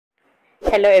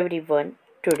Hello everyone.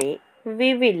 Today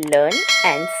we will learn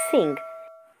and sing.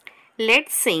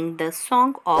 Let's sing the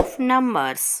song of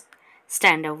numbers.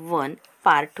 Standard 1,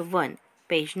 part 1,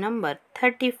 page number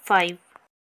 35.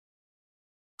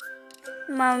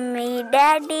 Mummy,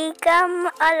 Daddy, come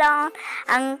along.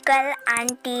 Uncle,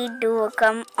 Auntie, do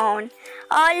come on.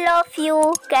 All of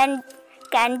you can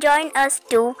join us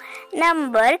too.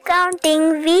 Number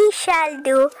counting we shall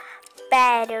do.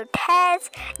 Parrot has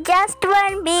just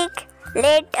one beak.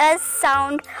 Let us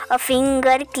sound a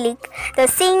finger click. The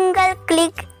single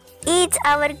click is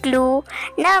our clue.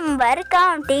 Number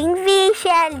counting we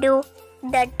shall do.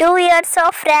 The 2 years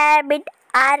of rabbit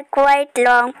are quite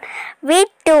long. With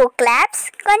 2 claps,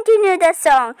 continue the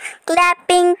song.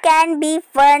 Clapping can be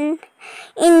fun.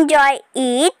 Enjoy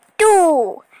it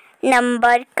too.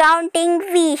 Number counting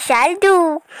we shall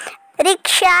do.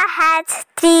 Rickshaw has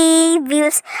 3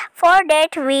 wheels. For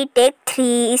that we take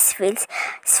 3 wheels.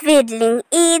 Swirling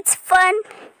is fun.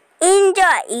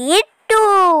 Enjoy it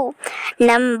too.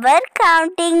 Number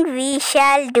counting we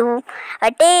shall do.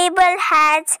 A table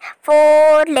has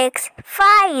 4 legs.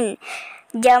 Fine.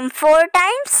 Jump 4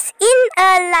 times in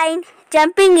a line.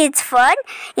 Jumping is fun.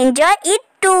 Enjoy it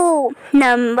too.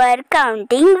 Number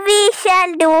counting we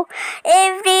shall do.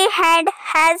 Every hand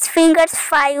has fingers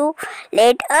 5.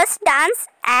 Let us dance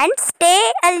and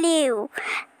stay alive.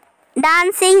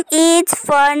 Dancing is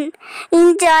fun.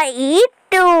 Enjoy it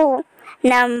too.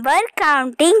 Number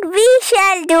counting we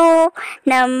shall do.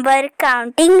 Number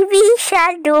counting we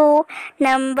shall do.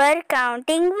 Number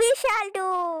counting we shall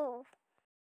do.